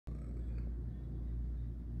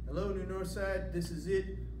Hello, New Northside. This is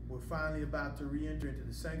it. We're finally about to re-enter into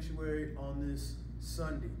the sanctuary on this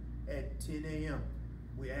Sunday at 10 a.m.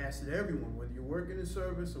 We ask that everyone, whether you're working the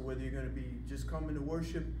service or whether you're going to be just coming to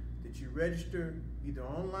worship, that you register either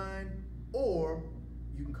online or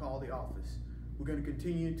you can call the office. We're going to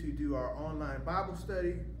continue to do our online Bible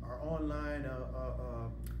study, our online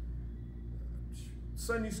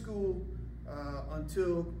Sunday school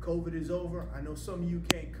until COVID is over. I know some of you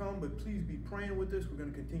can't come, but please be praying with us. We're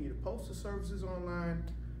going to continue to post the services online.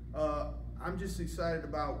 I'm just excited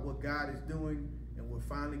about what God is doing, and we're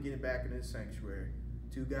finally getting back into the sanctuary.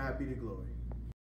 To God be the glory.